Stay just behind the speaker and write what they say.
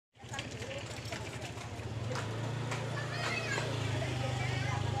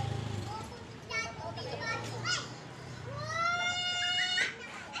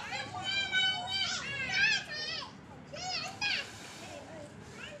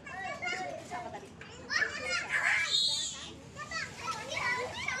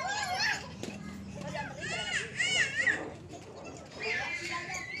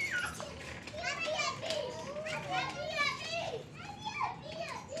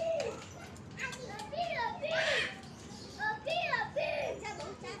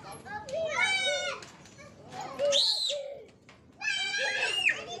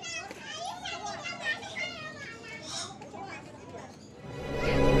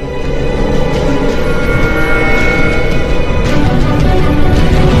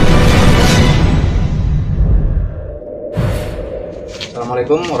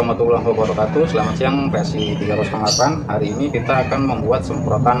Assalamualaikum warahmatullahi wabarakatuh. Selamat siang, versi 308. Hari ini kita akan membuat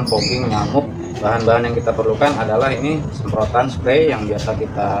semprotan fogging nyamuk. Bahan-bahan yang kita perlukan adalah ini semprotan spray yang biasa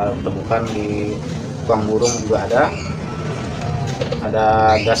kita temukan di tukang burung juga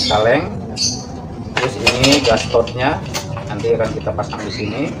ada gas kaleng, terus ini gas totnya nanti akan kita pasang di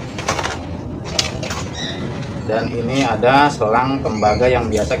sini, dan ini ada selang tembaga yang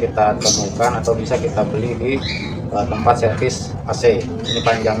biasa kita temukan atau bisa kita beli di tempat servis AC. Ini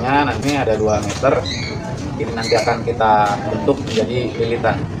panjangnya nanti ada 2 meter. Ini nanti akan kita bentuk menjadi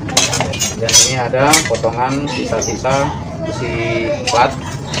lilitan. Dan ini ada potongan sisa-sisa besi plat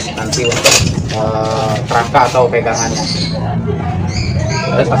nanti untuk kerangka atau pegangannya.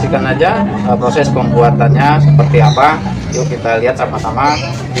 Kita saksikan aja proses pembuatannya seperti apa. Yuk kita lihat sama-sama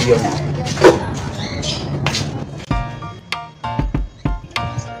videonya.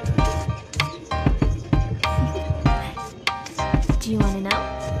 Do you want to know?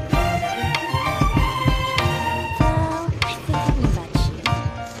 Well, I think I know about you.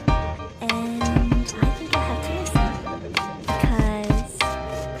 And I think you'll have to listen. Because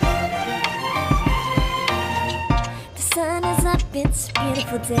the sun is up, it's a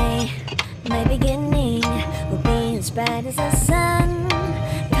beautiful day. My beginning will be as bright as the sun.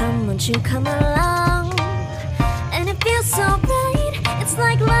 Come, won't you come along? And it feels so bright, it's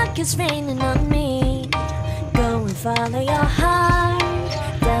like luck is raining on me. Go and follow your heart,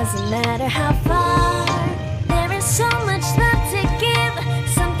 doesn't matter how far. There is so much love to give,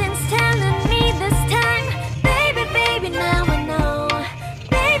 something's telling me this time. Baby, baby, now I know.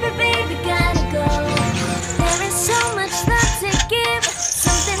 Baby, baby, gotta go. There is so much love to give,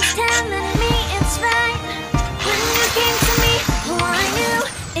 something's telling me it's right. When you came to me, oh, I knew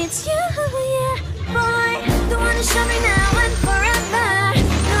it's you, yeah, boy. The one to show me now and forever.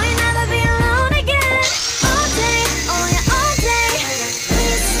 No, you'll never be alone again. All day, oh yeah, all day.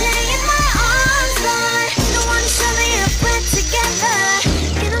 Please stay in my arms, boy. The one to show me if we're together.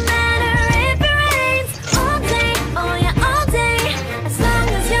 It don't matter if it rains. All day, oh yeah, all day. As long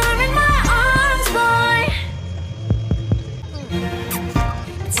as you're in my arms, boy.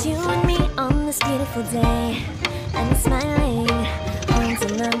 It's you and me on this beautiful day, and it's smiling,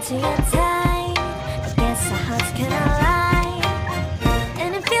 holding on to your tight. I guess our hearts can align,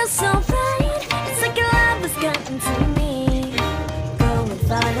 and it feels so bright. It's like your love has gotten to me. Go and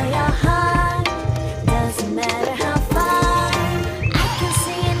follow your heart, doesn't matter how far. I can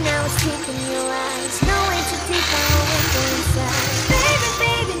see it now, it's deep in your eyes. No way too deep, I won't go inside. Baby,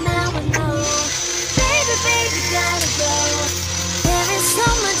 baby, now I know. Baby, baby, gotta go. There is so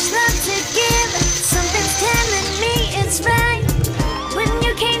much love to give, something's telling me it's right. When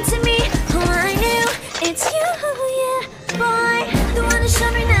you came to me, oh, I knew it's you, yeah, boy. The one to show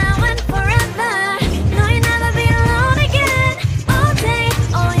me now and forever. No, you'll never be alone again. All day,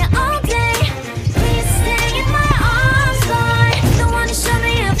 oh yeah, all day. Please stay in my arms, boy. The one to show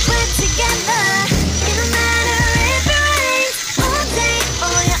me if we're together. It don't matter if it rains. All day,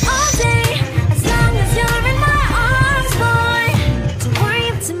 oh yeah, all day. As long as you're in my arms, boy. Don't worry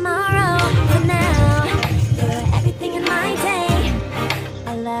of tomorrow. For now, you're everything in my day.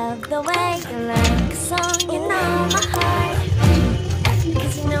 I love the way you like a song, you know my heart.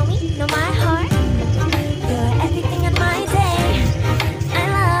 Cause you know me, know my heart. You're everything in my day. I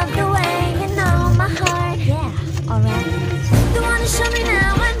love the way you know my heart. Yeah, alright. The one to show me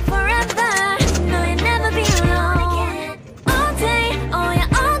now and forever. No, you'll never be alone again. All day, oh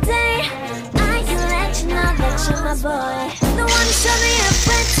yeah, all day. I can let you know that you're my boy. The one to show me if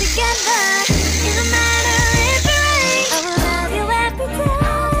we're together. It don't matter if it rains. I will love you every day.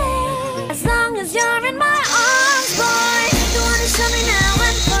 As long as you're in my arms, boy. The one to show me now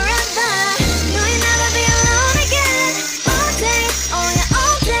and forever. No, you'll never be alone again. All day, oh yeah,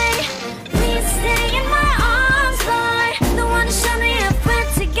 all day. Please stay in my arms, boy. The one to show me if we're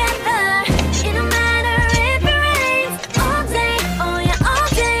together. It don't matter if it rains. All day, oh yeah, all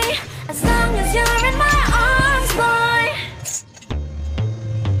day. As long as you're in my arms, boy.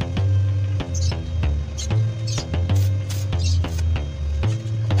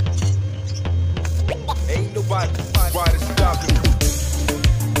 Ain't nobody stopping.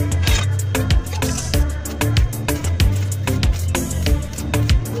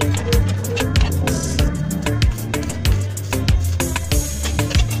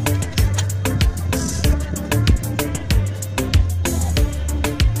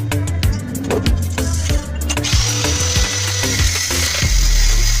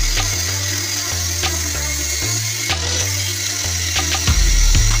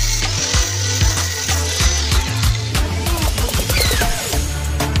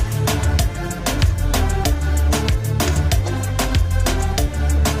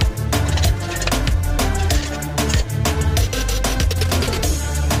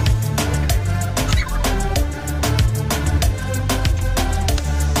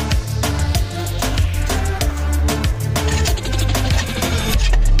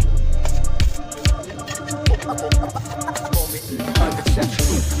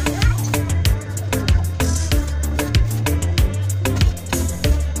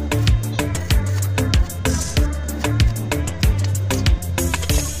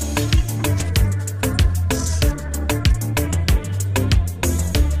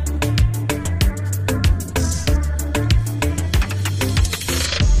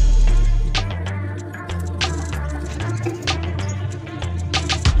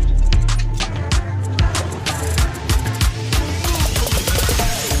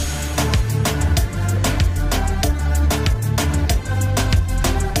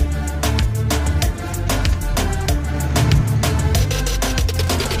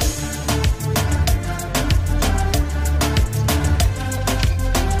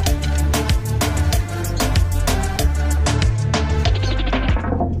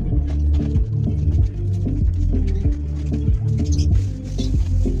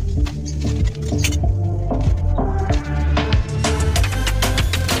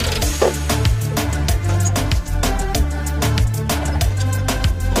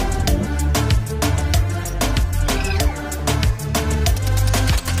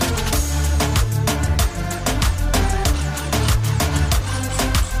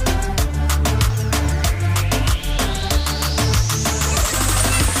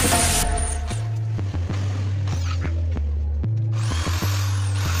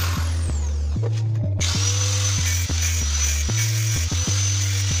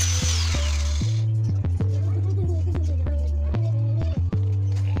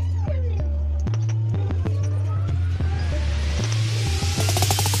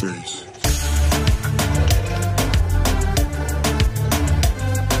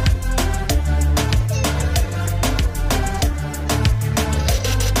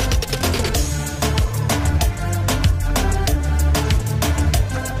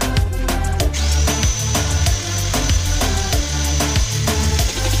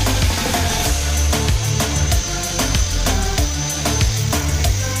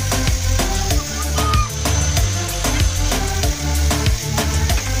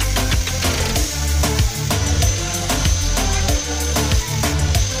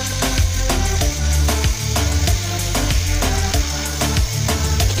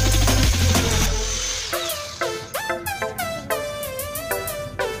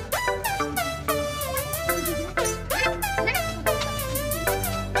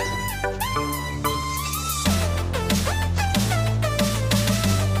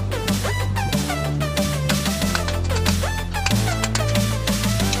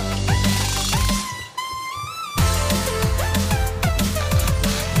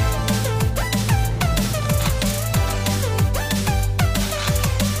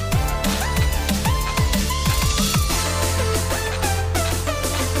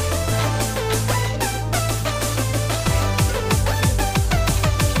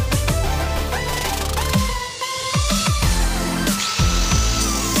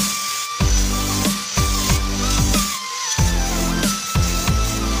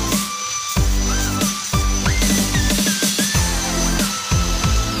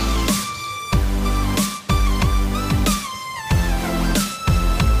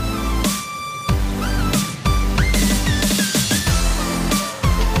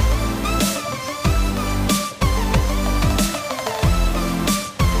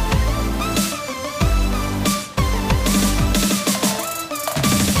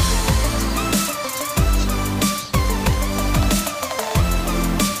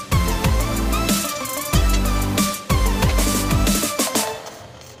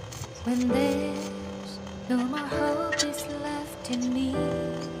 in me.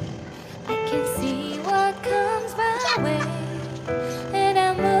 I can see what comes my way.